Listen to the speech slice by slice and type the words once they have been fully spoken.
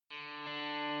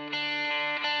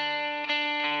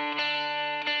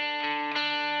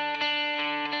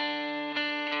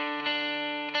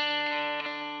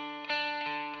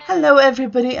Hello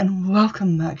everybody and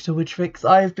welcome back to Witch Fix.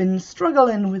 I've been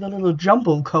struggling with a little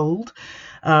jumble cold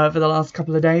for the last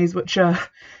couple of days, which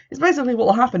is basically what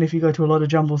will happen if you go to a lot of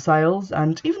jumble sales.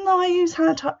 And even though I use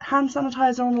hand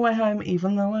sanitizer on the way home,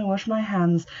 even though I wash my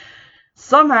hands,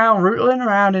 somehow rootling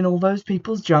around in all those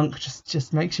people's junk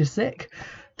just makes you sick.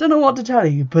 Don't know what to tell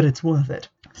you, but it's worth it.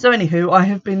 So anywho, I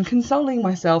have been consoling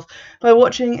myself by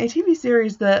watching a TV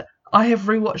series that I have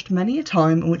rewatched many a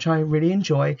time and which I really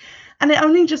enjoy, and it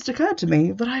only just occurred to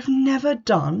me that I've never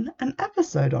done an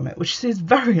episode on it, which is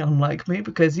very unlike me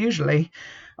because usually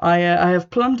I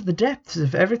have plumbed the depths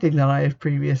of everything that I have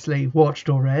previously watched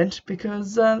or read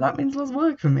because that means less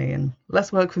work for me, and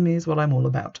less work for me is what I'm all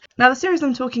about. Now the series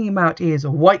I'm talking about is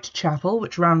Whitechapel,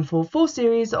 which ran for 4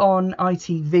 series on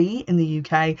ITV in the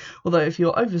UK, although if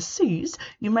you're overseas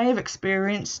you may have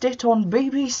experienced it on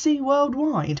BBC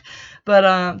Worldwide.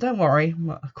 But don't worry,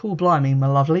 cool blimey my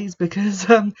lovelies, because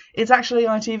it's actually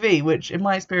ITV, which in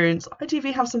my experience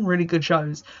ITV have some really good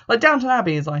shows. Like Downton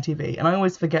Abbey is ITV, and I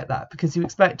always forget that because you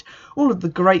expect all of the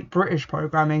great British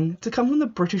programming to come from the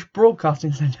British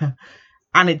Broadcasting Centre,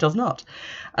 and it does not.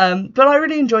 But I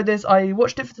really enjoyed this. I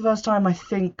watched it for the first time, I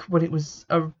think, when it was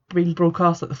being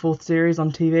broadcast at the 4th series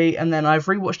on TV, and then I've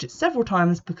rewatched it several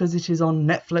times because it is on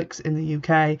Netflix in the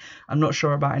UK. I'm not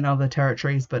sure about in other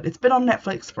territories, but it's been on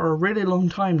Netflix for a really long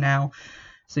time now,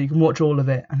 so you can watch all of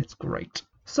it, and it's great.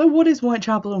 So what is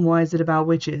Whitechapel and why is it about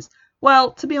witches?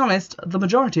 Well, to be honest, the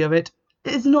majority of it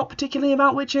is not particularly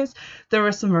about witches. There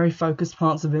are some very focused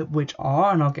parts of it which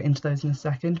are, and I'll get into those in a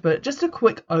second, but just a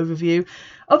quick overview.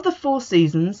 Of the 4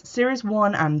 seasons, series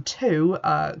 1 and 2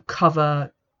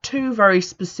 cover 2 very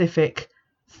specific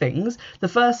things. The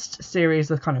first series,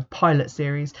 the kind of pilot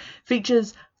series,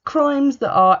 features crimes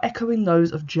that are echoing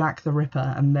those of Jack the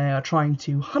Ripper, and they are trying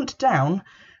to hunt down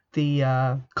the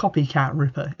copycat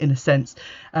Ripper, in a sense,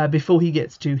 before he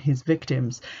gets to his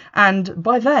victims. And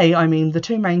by they, I mean the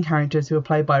 2 main characters who are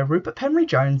played by Rupert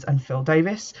Penry-Jones and Phil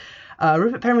Davis.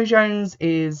 Rupert Penry-Jones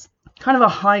is kind of a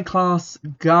high-class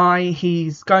guy.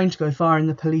 He's going to go far in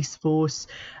the police force,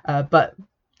 but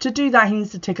to do that he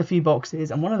needs to tick a few boxes,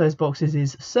 and one of those boxes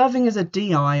is serving as a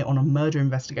DI on a murder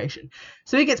investigation.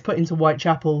 So he gets put into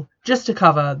Whitechapel just to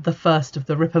cover the first of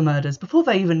the Ripper murders before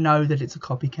they even know that it's a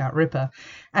copycat Ripper.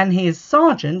 And his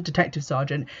sergeant, detective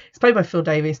sergeant, is played by Phil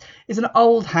Davis, is an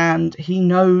old hand. He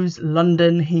knows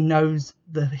London, he knows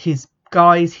his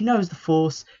guys, he knows the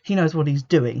force, he knows what he's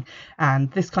doing.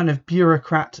 And this kind of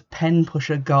bureaucrat, pen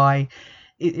pusher guy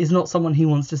is not someone he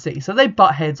wants to see. So they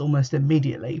butt heads almost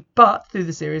immediately. But through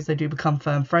the series they do become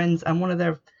firm friends, and one of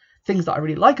their things that I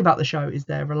really like about the show is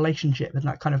their relationship and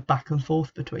that kind of back and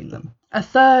forth between them. A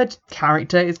third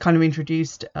character is kind of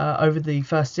introduced over the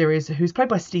first series, who's played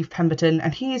by Steve Pemberton,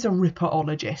 and he is a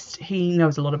Ripperologist. He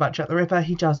knows a lot about Jack the Ripper.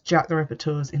 He does Jack the Ripper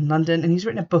tours in London, and he's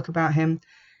written a book about him.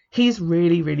 He's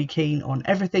really, really keen on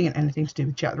everything and anything to do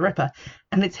with Jack the Ripper.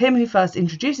 And it's him who first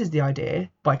introduces the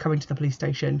idea, by coming to the police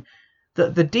station,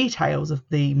 that the details of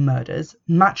the murders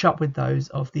match up with those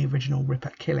of the original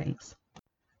Ripper killings.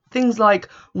 Things like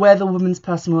where the woman's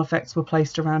personal effects were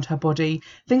placed around her body,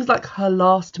 things like her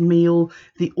last meal,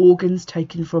 the organs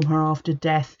taken from her after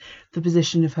death, the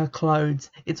position of her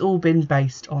clothes. It's all been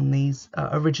based on these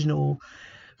original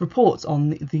reports on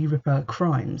the Ripper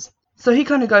crimes. So he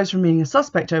kind of goes from being a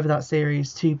suspect over that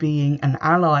series to being an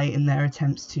ally in their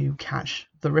attempts to catch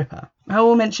the Ripper. I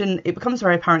will mention, it becomes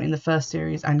very apparent in the first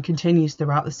series and continues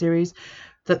throughout the series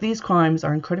that these crimes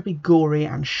are incredibly gory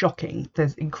and shocking.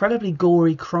 There's incredibly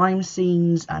gory crime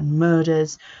scenes and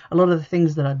murders. A lot of the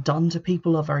things that are done to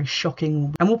people are very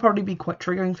shocking and will probably be quite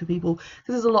triggering for people,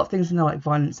 because there's a lot of things in there like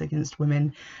violence against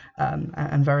women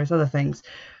and various other things.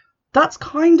 That's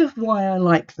kind of why I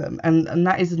like them, and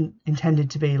that isn't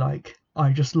intended to be like,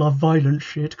 I just love violent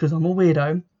shit because I'm a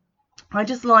weirdo. I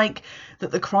just like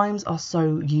that the crimes are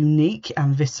so unique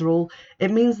and visceral. It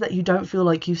means that you don't feel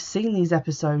like you've seen these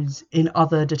episodes in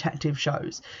other detective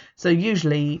shows. So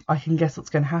usually I can guess what's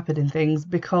going to happen in things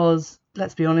because,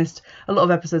 let's be honest, a lot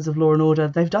of episodes of Law & Order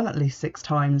they've done at least 6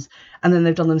 times, and then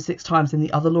they've done them 6 times in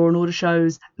the other Law & Order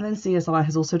shows, and then CSI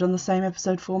has also done the same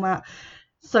episode format.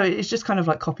 So it's just kind of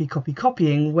like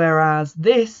copying, whereas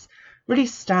this really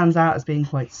stands out as being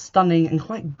quite stunning and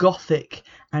quite gothic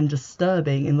and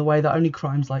disturbing in the way that only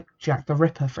crimes like Jack the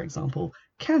Ripper, for example,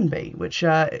 can be, which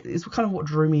is kind of what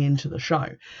drew me into the show.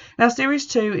 Now, Series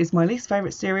 2 is my least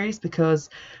favourite series because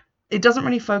it doesn't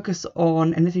really focus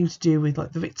on anything to do with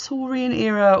like the Victorian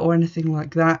era or anything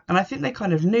like that, and I think they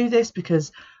kind of knew this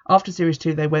because after Series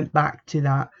 2 they went back to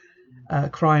that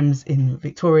crimes in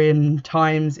Victorian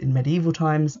times, in medieval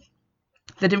times,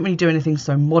 they didn't really do anything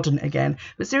so modern again.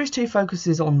 But series 2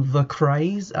 focuses on the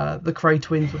Krays. The Kray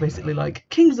twins were basically like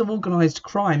kings of organised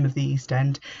crime of the East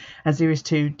End, and series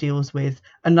 2 deals with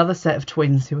another set of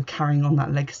twins who are carrying on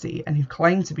that legacy and who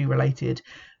claim to be related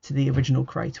to the original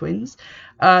Kray twins.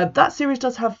 That series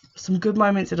does have some good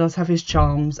moments, it does have its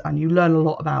charms, and you learn a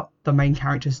lot about the main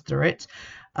characters through it.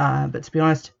 But to be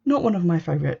honest, not one of my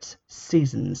favourite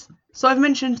seasons. So I've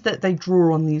mentioned that they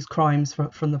draw on these crimes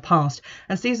from the past,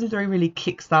 and season 3 really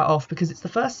kicks that off because it's the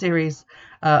first series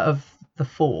of the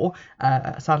 4.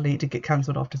 Sadly, it did get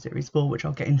cancelled after series 4, which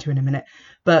I'll get into in a minute.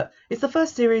 But it's the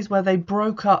first series where they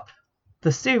broke up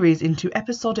the series into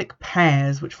episodic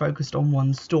pairs which focused on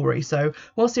one story. So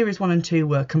while series 1 and 2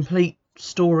 were complete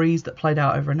stories that played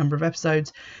out over a number of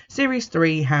episodes, series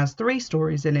 3 has 3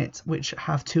 stories in it which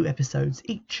have 2 episodes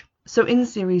each. So in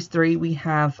series 3 we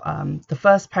have the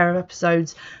first pair of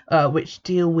episodes which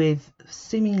deal with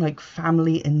seeming like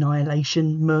family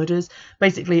annihilation murders.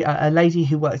 Basically a lady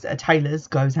who works at a tailor's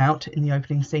goes out in the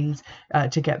opening scenes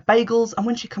to get bagels, and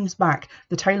when she comes back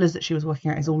the tailor's that she was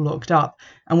working at is all locked up,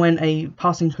 and when a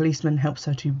passing policeman helps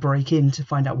her to break in to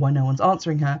find out why no one's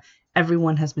answering her,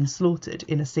 everyone has been slaughtered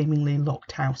in a seemingly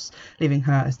locked house, leaving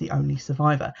her as the only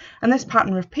survivor. And this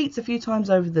pattern repeats a few times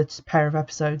over the pair of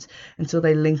episodes until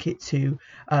they link it to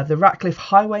the Ratcliffe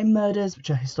Highway murders, which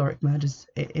are historic murders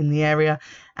in the area,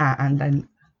 and then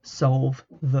solve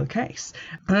the case.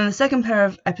 And then the second pair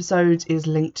of episodes is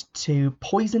linked to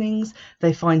poisonings.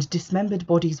 They find dismembered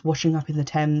bodies washing up in the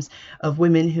Thames of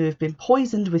women who have been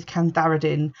poisoned with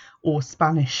cantharidin or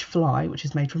Spanish fly, which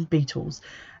is made from beetles.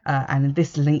 And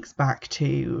this links back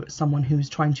to someone who's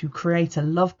trying to create a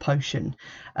love potion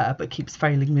but keeps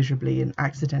failing miserably and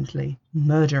accidentally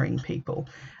murdering people.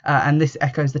 And this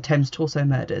echoes the Thames Torso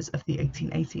murders of the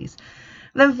 1880s.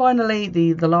 And then finally,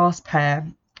 the last pair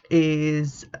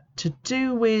is to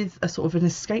do with a sort of an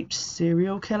escaped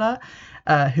serial killer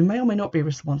who may or may not be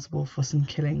responsible for some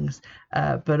killings,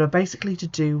 but are basically to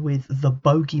do with the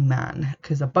bogeyman,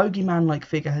 because a bogeyman-like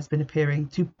figure has been appearing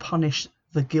to punish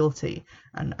the guilty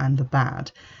and the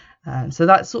bad. And so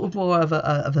that's sort of more of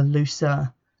a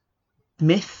looser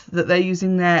myth that they're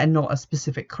using there and not a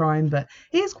specific crime, but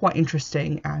it is quite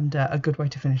interesting and a good way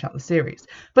to finish out the series.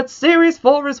 But series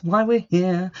 4 is why we're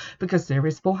here, because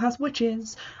series 4 has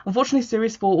witches. Unfortunately,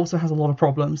 series 4 also has a lot of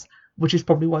problems, which is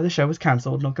probably why the show was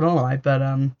cancelled, not gonna lie, but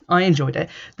I enjoyed it.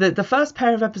 The first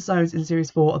pair of episodes in series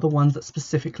 4 are the ones that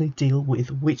specifically deal with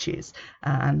witches,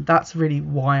 and that's really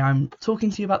why I'm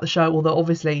talking to you about the show, although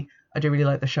obviously I do really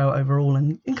like the show overall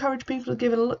and encourage people to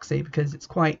give it a look-see because it's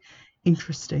quite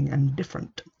interesting and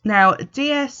different. Now,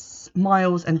 DS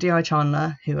Miles and D.I.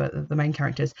 Chandler, who are the main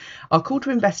characters, are called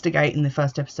to investigate in the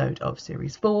first episode of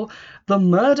series 4 the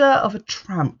murder of a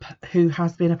tramp who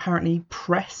has been apparently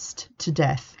pressed to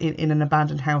death in an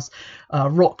abandoned house.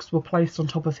 Rocks were placed on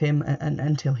top of him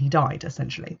until he died,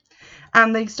 essentially.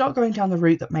 And they start going down the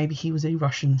route that maybe he was a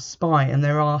Russian spy, and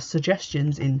there are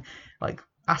suggestions in like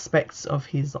aspects of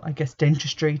his, I guess,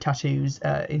 dentistry, tattoos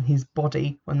in his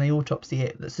body when they autopsy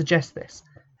it that suggest this.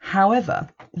 However,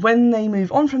 when they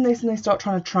move on from this and they start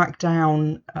trying to track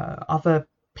down other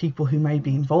people who may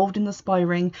be involved in the spy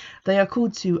ring, they are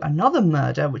called to another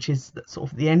murder, which is sort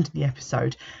of the end of the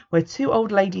episode, where 2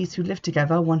 old ladies who live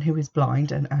together, one who is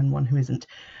blind and one who isn't.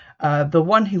 The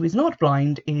one who is not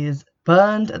blind is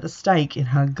burned at the stake in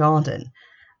her garden.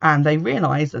 And they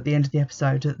realise at the end of the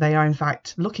episode that they are in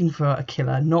fact looking for a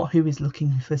killer, not who is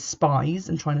looking for spies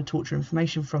and trying to torture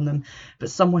information from them, but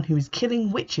someone who is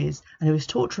killing witches and who is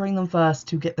torturing them first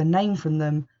to get the name from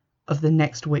them of the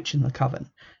next witch in the coven.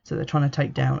 So they're trying to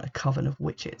take down a coven of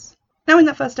witches. Now in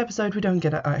that first episode we don't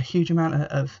get a huge amount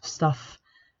of stuff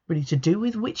really to do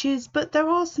with witches, but there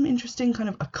are some interesting kind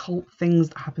of occult things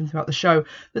that happen throughout the show.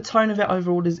 The tone of it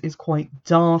overall is quite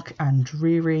dark and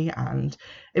dreary, and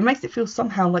it makes it feel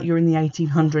somehow like you're in the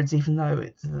 1800s, even though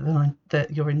it's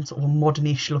that you're in sort of a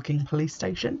modernish looking police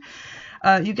station.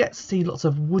 You get to see lots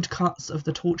of woodcuts of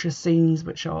the torture scenes,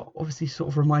 which are obviously sort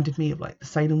of reminded me of like the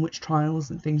Salem witch trials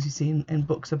and things you see in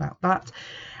books about that.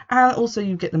 And also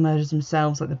you get the murders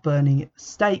themselves, like the burning at the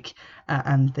stake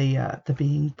and the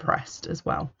being pressed as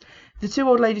well. The 2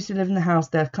 old ladies who live in the house,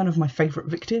 they're kind of my favourite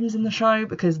victims in the show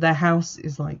because their house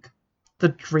is like the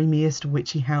dreamiest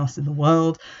witchy house in the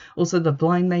world. Also, the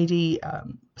blind lady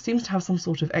seems to have some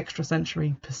sort of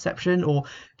extrasensory perception or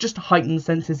just heightened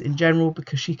senses in general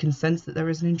because she can sense that there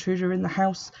is an intruder in the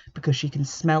house because she can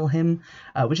smell him,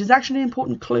 which is actually an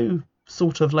important clue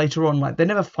sort of later on. Like, they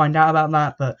never find out about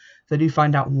that, but they do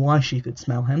find out why she could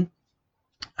smell him.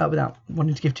 without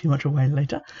wanting to give too much away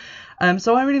later.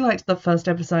 So I really liked the first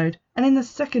episode, and in the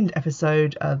second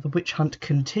episode, the witch hunt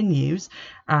continues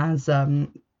as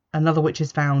another witch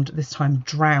is found, this time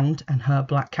drowned, and her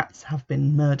black cats have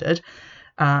been murdered.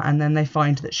 And then they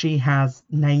find that she has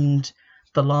named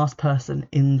the last person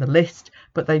in the list,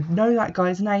 but they know that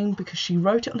guy's name because she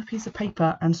wrote it on a piece of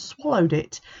paper and swallowed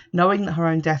it, knowing that her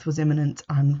own death was imminent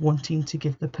and wanting to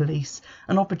give the police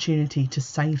an opportunity to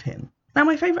save him. Now,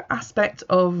 my favourite aspect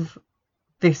of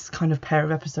this kind of pair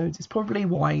of episodes is probably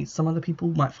why some other people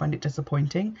might find it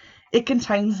disappointing. It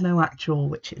contains no actual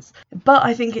witches, but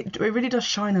I think it really does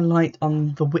shine a light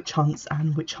on the witch hunts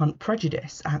and witch hunt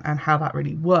prejudice and how that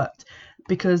really worked,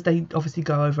 because they obviously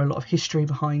go over a lot of history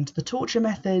behind the torture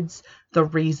methods, the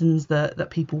reasons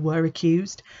that people were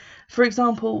accused. For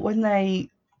example, when they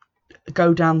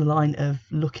go down the line of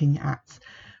looking at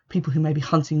people who may be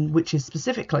hunting witches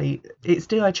specifically, it's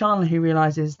D.I. Chandler who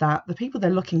realises that the people they're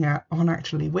looking at aren't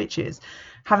actually witches.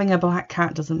 Having a black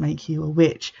cat doesn't make you a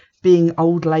witch. Being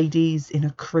old ladies in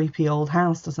a creepy old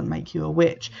house doesn't make you a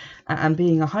witch. And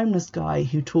being a homeless guy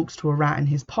who talks to a rat in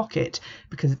his pocket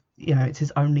because, you know, it's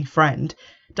his only friend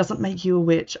doesn't make you a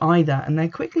witch either. And they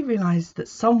quickly realise that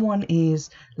someone is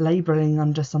labelling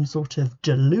under some sort of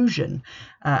delusion,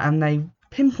 and they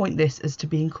pinpoint this as to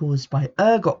being caused by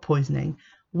ergot poisoning,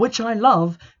 which I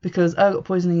love, because ergot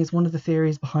poisoning is one of the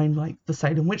theories behind like the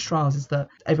Salem witch trials, is that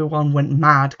everyone went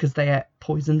mad because they ate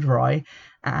poisoned rye,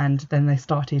 and then they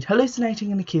started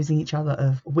hallucinating and accusing each other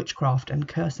of witchcraft and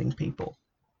cursing people.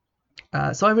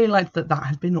 So I really liked that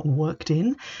had been worked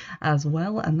in as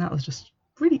well, and that was just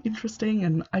really interesting.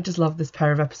 And I just love this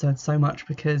pair of episodes so much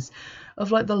because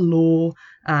of like the lore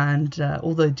and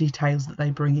all the details that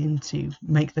they bring in to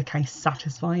make the case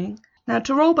satisfying. Now,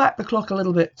 to roll back the clock a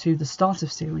little bit to the start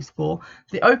of Series 4,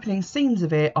 the opening scenes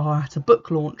of it are at a book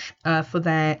launch for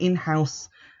their in-house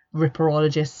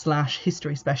ripperologist /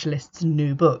 history specialist's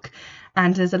new book.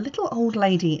 And there's a little old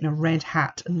lady in a red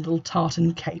hat and a little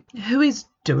tartan cape who is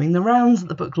doing the rounds at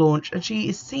the book launch, and she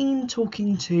is seen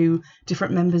talking to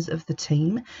different members of the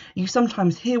team. You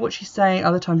sometimes hear what she's saying,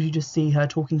 other times you just see her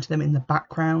talking to them in the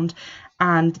background.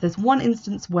 And there's one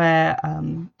instance where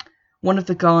one of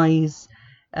the guys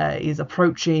is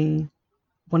approaching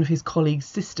one of his colleague's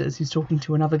sisters who's talking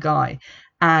to another guy,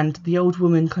 and the old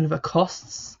woman kind of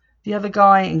accosts the other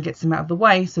guy and gets him out of the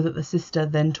way so that the sister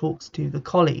then talks to the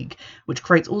colleague, which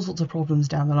creates all sorts of problems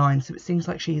down the line. So it seems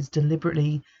like she is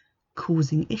deliberately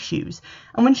causing issues.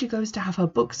 And when she goes to have her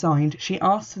book signed, she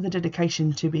asks for the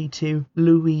dedication to be to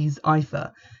Louise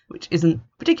Ipher, which isn't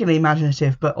particularly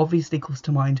imaginative, but obviously calls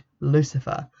to mind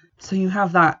Lucifer. So you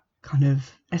have that kind of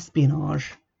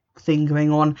espionage thing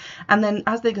going on. And then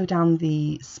as they go down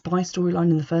the spy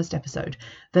storyline in the first episode,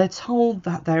 they're told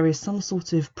that there is some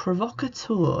sort of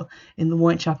provocateur in the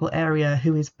Whitechapel area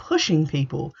who is pushing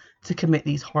people to commit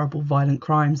these horrible violent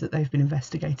crimes that they've been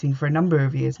investigating for a number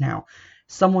of years now.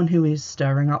 Someone who is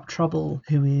stirring up trouble,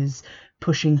 who is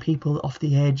pushing people off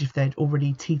the edge if they're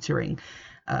already teetering.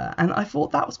 And I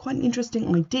thought that was quite an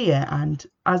interesting idea, and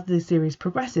as the series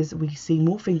progresses we see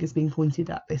more fingers being pointed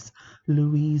at this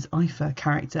Louise Ipher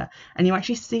character, and you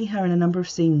actually see her in a number of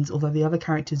scenes, although the other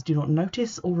characters do not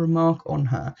notice or remark on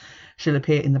her. She'll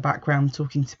appear in the background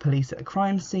talking to police at a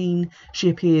crime scene, she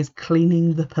appears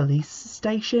cleaning the police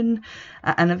station,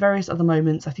 and at various other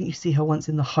moments. I think you see her once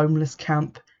in the homeless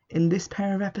camp in this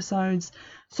pair of episodes,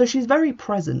 so she's very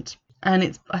present. And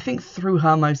it's, I think, through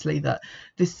her mostly that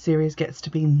this series gets to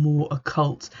be more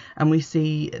occult, and we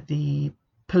see the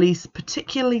police,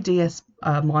 particularly DS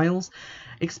Miles,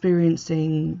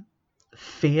 experiencing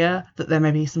fear that there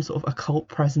may be some sort of occult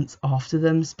presence after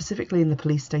them. Specifically in the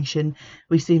police station,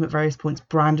 we see him at various points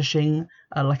brandishing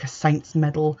like a saint's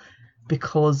medal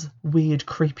because weird,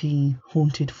 creepy,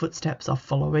 haunted footsteps are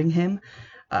following him.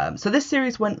 So this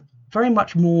series went very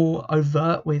much more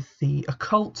overt with the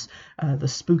occult, the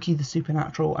spooky, the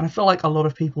supernatural, and I feel like a lot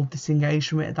of people disengaged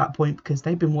from it at that point because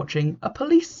they've been watching a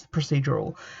police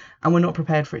procedural and were not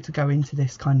prepared for it to go into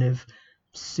this kind of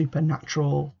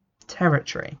supernatural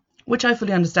territory, which I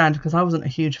fully understand because I wasn't a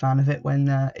huge fan of it when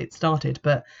it started,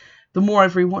 but the more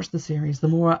I've rewatched the series, the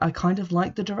more I kind of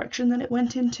like the direction that it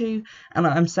went into, and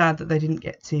I'm sad that they didn't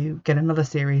get another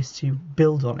series to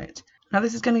build on it. Now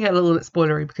this is going to get a little bit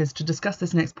spoilery because to discuss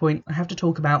this next point I have to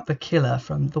talk about the killer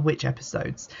from the witch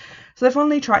episodes. So they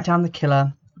finally tracked down the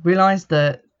killer, realised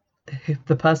that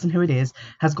the person who it is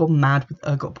has gone mad with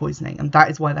ergot poisoning, and that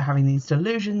is why they're having these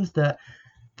delusions that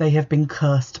they have been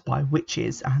cursed by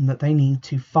witches and that they need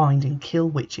to find and kill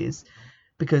witches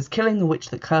because killing the witch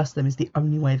that cursed them is the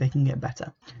only way they can get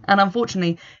better. And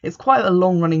unfortunately, it's quite a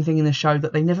long-running thing in the show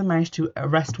that they never managed to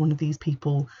arrest one of these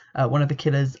people, one of the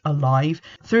killers, alive.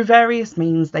 Through various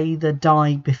means, they either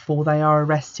die before they are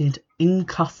arrested, in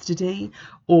custody,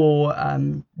 or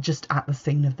just at the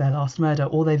scene of their last murder,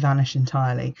 or they vanish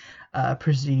entirely,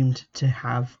 presumed to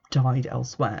have died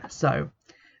elsewhere. So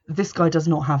this guy does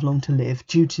not have long to live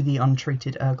due to the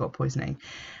untreated ergot poisoning.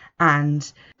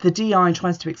 And the DI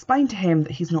tries to explain to him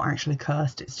that he's not actually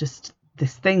cursed, it's just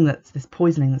this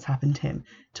poisoning that's happened to him.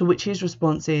 To which his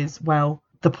response is, well,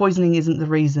 the poisoning isn't the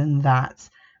reason that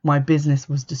my business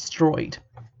was destroyed.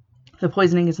 The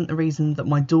poisoning isn't the reason that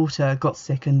my daughter got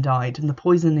sick and died, and the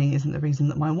poisoning isn't the reason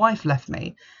that my wife left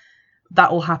me.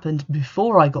 That all happened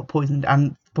before I got poisoned,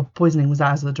 and the poisoning was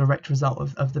as a direct result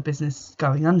of the business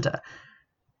going under.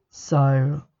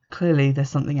 So clearly there's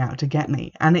something out to get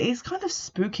me. And it is kind of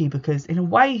spooky because in a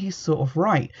way he's sort of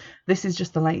right. This is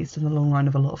just the latest in the long line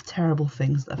of a lot of terrible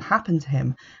things that have happened to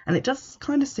him, and it does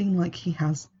kind of seem like he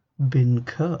has been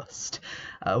cursed,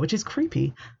 which is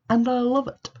creepy, and I love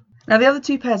it. Now, the other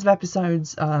two pairs of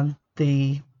episodes,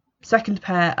 the second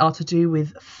pair are to do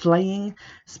with flaying,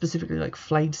 specifically like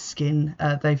flayed skin.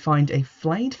 They find a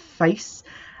flayed face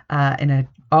in an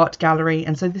art gallery,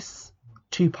 and so this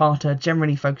two-parter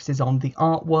generally focuses on the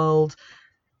art world,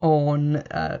 on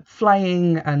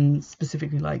flaying, and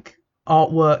specifically like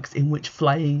artworks in which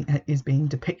flaying is being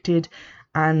depicted,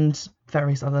 and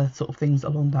various other sort of things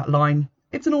along that line.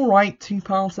 It's an alright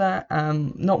two-parter,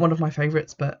 not one of my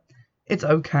favourites, but it's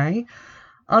okay.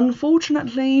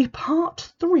 Unfortunately,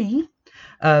 part 3,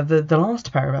 the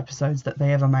last pair of episodes that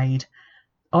they ever made,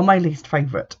 are my least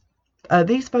favourite.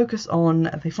 These focus on,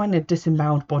 they find a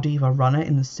disemboweled body of a runner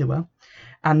in the sewer,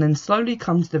 and then slowly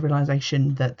come to the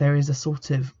realisation that there is a sort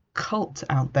of cult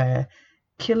out there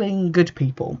killing good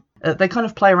people. They kind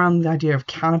of play around with the idea of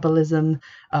cannibalism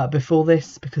before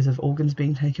this because of organs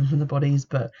being taken from the bodies,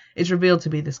 but it's revealed to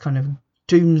be this kind of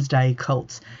doomsday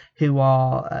cult who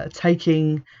are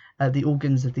taking the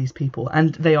organs of these people,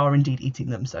 and they are indeed eating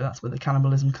them, so that's where the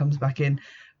cannibalism comes back in.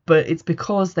 But it's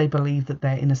because they believe that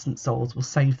their innocent souls will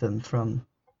save them from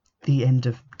the end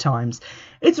of times.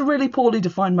 It's a really poorly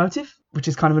defined motive, which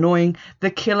is kind of annoying.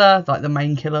 The killer, like the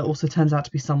main killer, also turns out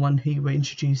to be someone who you were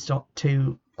introduced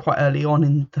to quite early on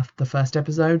in the first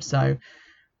episode, so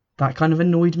that kind of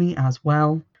annoyed me as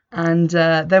well. And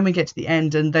then we get to the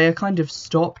end, and they are kind of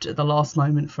stopped at the last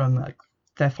moment from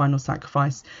their final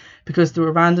sacrifice, because through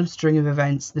a random string of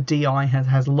events, the DI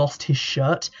has lost his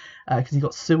shirt because he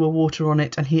got sewer water on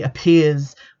it, and he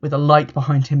appears with a light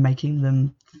behind him, making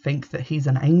them think that he's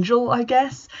an angel, I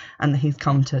guess, and that he's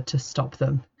come to stop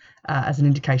them as an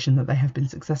indication that they have been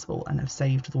successful and have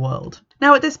saved the world.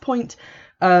 Now, at this point,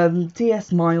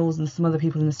 DS Miles and some other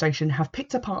people in the station have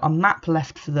picked apart a map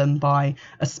left for them by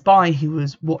a spy who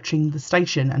was watching the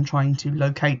station and trying to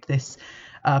locate this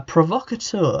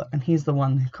provocateur, and he's the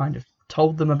one who kind of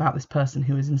told them about this person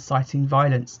who is inciting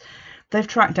violence. They've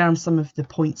tracked down some of the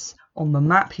points on the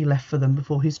map he left for them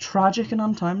before his tragic and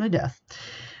untimely death,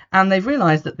 and they've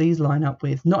realised that these line up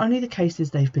with not only the cases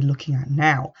they've been looking at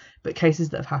now, but cases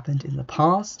that have happened in the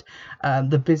past.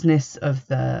 The business of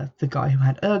the guy who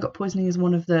had ergot poisoning is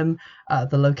one of them.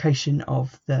 The location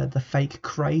of the fake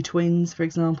Cray twins, for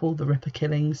example, the Ripper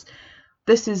killings.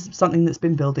 This is something that's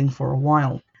been building for a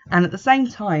while. And at the same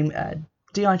time,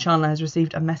 D.I. Chandler has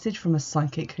received a message from a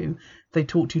psychic who they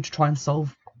talked to try and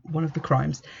solve one of the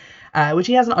crimes, which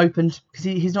he hasn't opened because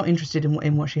he's not interested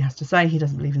in what she has to say. He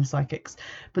doesn't believe in psychics.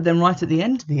 But then right at the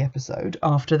end of the episode,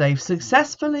 after they've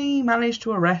successfully managed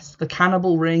to arrest the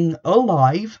cannibal ring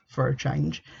alive, for a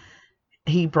change,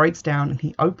 he breaks down and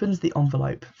he opens the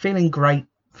envelope, feeling great,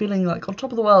 feeling like on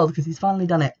top of the world because he's finally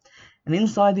done it. And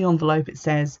inside the envelope it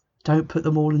says, "Don't put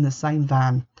them all in the same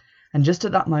van." And just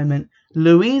at that moment,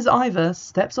 Louise Ivor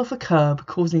steps off a curb,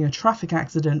 causing a traffic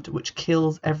accident which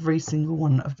kills every single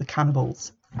one of the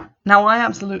cannibals. Now,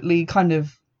 I'm split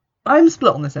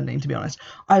on this ending, to be honest.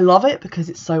 I love it because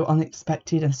it's so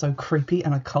unexpected and so creepy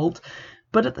and occult,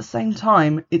 but at the same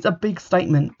time, it's a big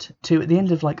statement to, at the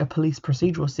end of like a police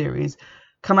procedural series,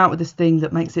 come out with this thing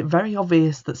that makes it very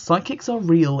obvious that psychics are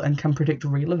real and can predict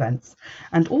real events,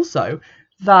 and also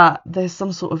that there's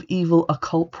some sort of evil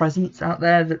occult presence out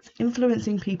there that's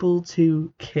influencing people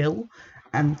to kill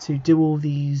and to do all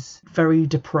these very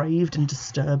depraved and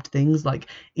disturbed things like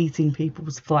eating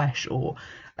people's flesh or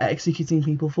executing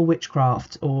people for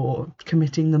witchcraft or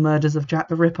committing the murders of Jack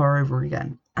the Ripper over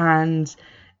again. And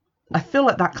I feel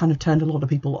like that kind of turned a lot of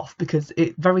people off because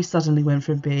it very suddenly went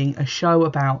from being a show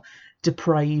about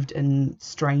depraved and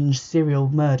strange serial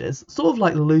murders, sort of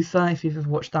like Luther, if you've ever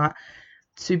watched that,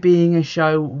 to being a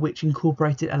show which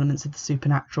incorporated elements of the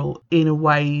supernatural in a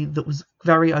way that was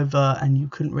very overt and you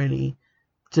couldn't really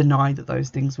deny that those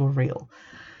things were real.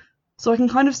 So I can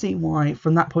kind of see why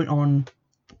from that point on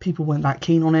people weren't that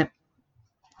keen on it,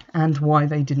 and why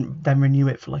they didn't then renew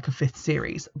it for like a 5th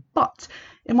series. But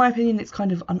in my opinion, it's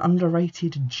kind of an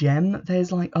underrated gem.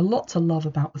 There's like a lot to love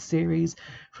about the series,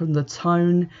 from the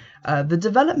tone, the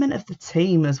development of the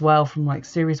team as well, from like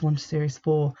series 1 to series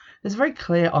 4. There's a very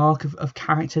clear arc of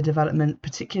character development,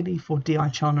 particularly for D.I.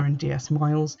 Chandler and D.S.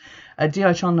 Miles.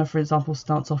 D.I. Chandler, for example,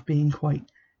 starts off being quite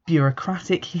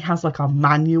bureaucratic. He has like a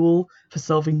manual for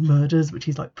solving murders, which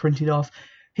he's like printed off.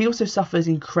 He also suffers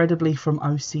incredibly from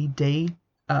OCD,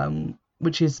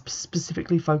 which is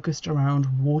specifically focused around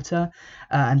water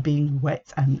and being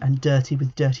wet and dirty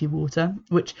with dirty water,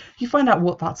 which you find out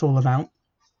what that's all about.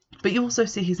 But you also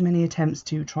see his many attempts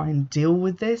to try and deal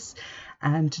with this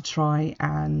and to try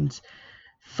and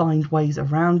find ways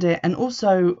around it, and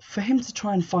also for him to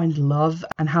try and find love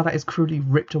and how that is cruelly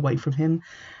ripped away from him.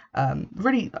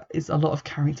 Really is a lot of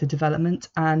character development,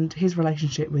 and his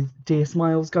relationship with D.S.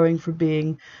 Miles going from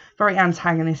being very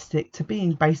antagonistic to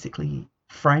being basically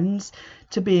friends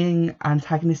to being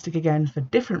antagonistic again for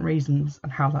different reasons,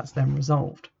 and how that's then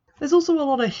resolved. There's also a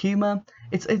lot of humour.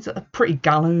 It's a pretty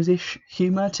gallows-ish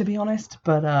humour, to be honest,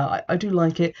 but I do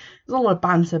like it. There's a lot of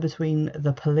banter between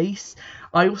the police.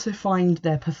 I also find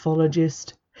their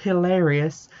pathologist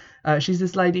hilarious. She's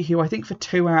this lady who I think for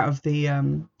 2 out of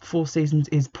the 4 seasons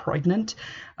is pregnant,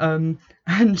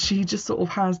 and she just sort of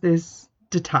has this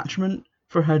detachment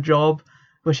for her job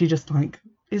where she just like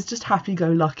is just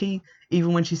happy-go-lucky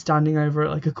even when she's standing over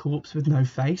like a corpse with no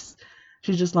face.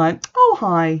 She's just like, oh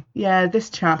hi, yeah, this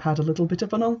chap had a little bit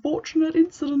of an unfortunate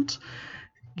incident,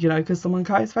 you know, because someone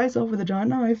cut his face off with a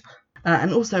giant knife.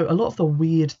 And also a lot of the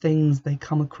weird things they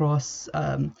come across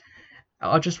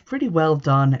are just really well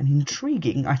done and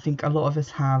intriguing. I think a lot of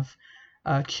us have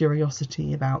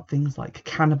curiosity about things like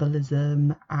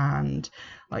cannibalism and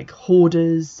like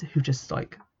hoarders who just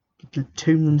like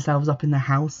tomb themselves up in their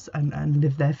house and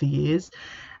live there for years.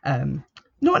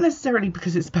 Not necessarily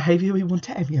because it's behaviour we want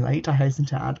to emulate, I hasten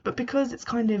to add, but because it's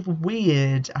kind of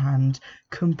weird and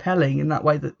compelling in that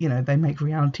way that, you know, they make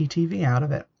reality TV out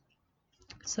of it.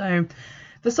 So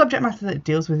the subject matter that it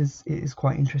deals with is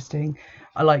quite interesting.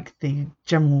 I like the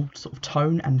general sort of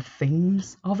tone and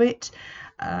themes of it,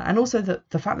 and also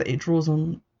the fact that it draws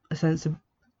on a sense of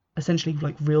essentially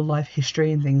like real life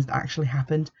history and things that actually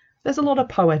happened. There's a lot of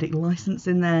poetic license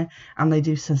in there, and they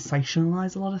do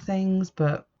sensationalise a lot of things,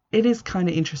 but it is kind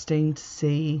of interesting to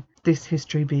see this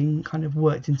history being kind of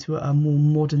worked into a more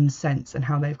modern sense and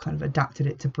how they've kind of adapted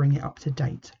it to bring it up to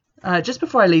date. Just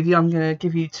before I leave you, I'm going to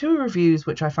give you 2 reviews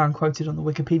which I found quoted on the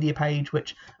Wikipedia page,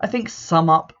 which I think sum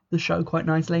up the show quite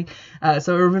nicely.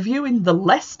 So a review in the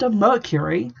Leicester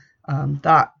Mercury,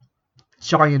 that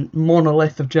giant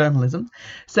monolith of journalism,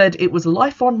 said it was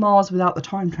life on Mars without the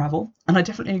time travel, and I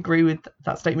definitely agree with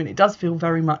that statement. It does feel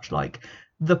very much like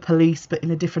The Police, but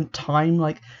in a different time,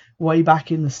 like way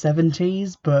back in the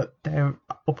 70s, but they're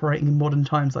operating in modern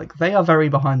times. Like, they are very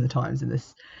behind the times in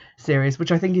this series,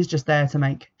 which I think is just there to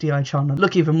make D.I. Chandler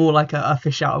look even more like a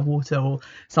fish out of water, or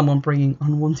someone bringing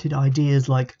unwanted ideas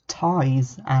like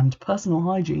ties and personal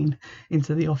hygiene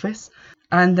into the office.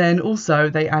 And then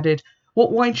also they added, what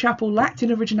Whitechapel lacked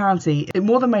in originality, it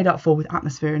more than made up for with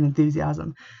atmosphere and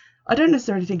enthusiasm. I don't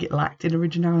necessarily think it lacked in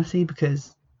originality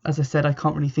because, as I said, I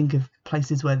can't really think of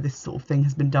places where this sort of thing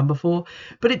has been done before,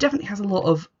 but it definitely has a lot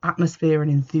of atmosphere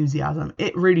and enthusiasm.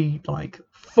 It really like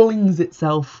flings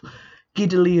itself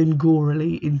giddily and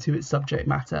gorily into its subject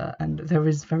matter, and there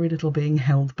is very little being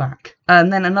held back.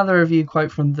 And then another review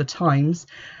quote from The Times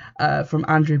from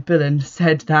Andrew Billen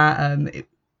said that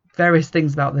various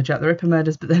things about the Jack the Ripper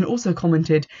murders, but then also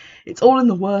commented, it's all in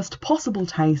the worst possible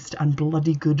taste and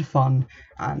bloody good fun.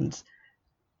 And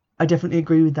I definitely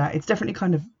agree with that. It's definitely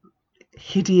kind of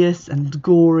hideous and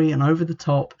gory and over the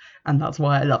top, and that's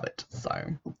why I love it. So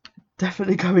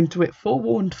definitely go into it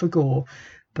forewarned for gore,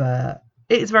 but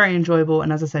it's very enjoyable.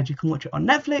 And as I said, you can watch it on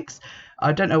Netflix.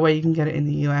 I don't know where you can get it in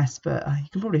the US, but you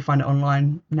can probably find it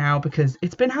online now because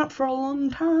it's been out for a long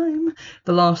time.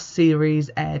 The last series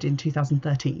aired in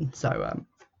 2013, so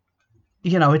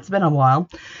you know, it's been a while,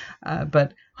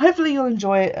 but hopefully you'll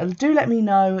enjoy it. Do let me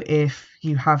know if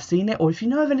you have seen it, or if you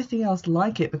know of anything else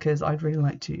like it, because I'd really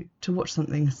like to watch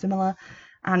something similar.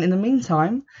 And in the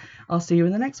meantime, I'll see you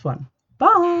in the next one.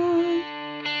 Bye!